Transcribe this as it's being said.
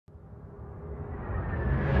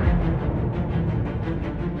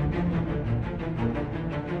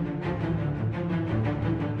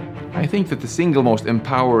I think that the single most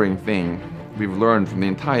empowering thing we've learned from the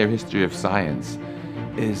entire history of science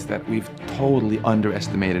is that we've totally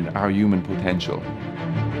underestimated our human potential.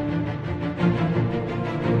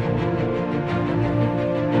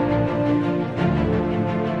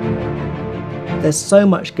 There's so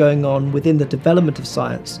much going on within the development of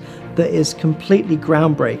science that is completely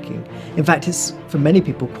groundbreaking. In fact, it's for many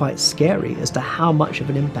people quite scary as to how much of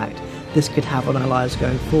an impact this could have on our lives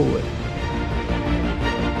going forward.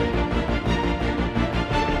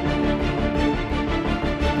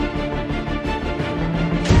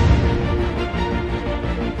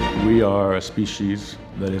 We are a species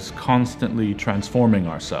that is constantly transforming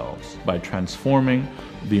ourselves by transforming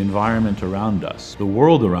the environment around us, the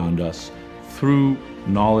world around us, through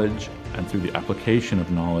knowledge and through the application of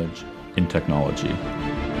knowledge in technology.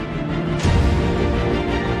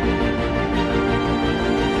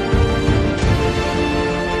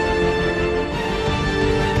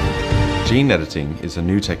 Gene editing is a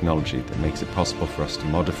new technology that makes it possible for us to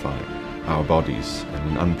modify our bodies in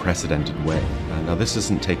an unprecedented way. Now, this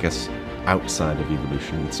doesn't take us outside of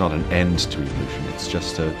evolution. It's not an end to evolution. It's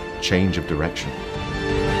just a change of direction.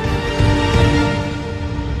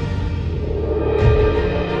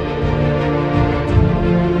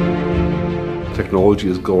 Technology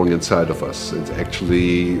is growing inside of us. It's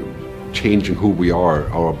actually changing who we are,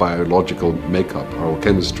 our biological makeup, our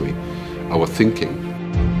chemistry, our thinking.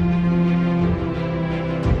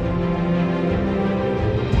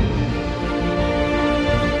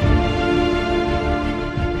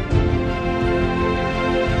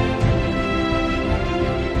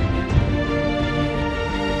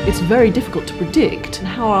 It's very difficult to predict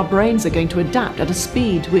how our brains are going to adapt at a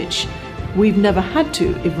speed which we've never had to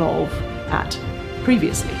evolve at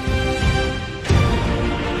previously.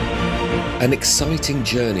 An exciting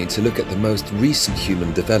journey to look at the most recent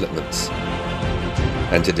human developments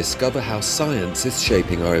and to discover how science is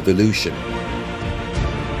shaping our evolution.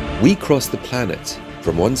 We cross the planet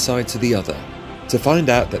from one side to the other to find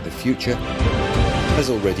out that the future has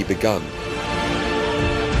already begun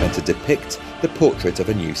and to depict the portrait of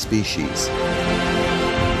a new species.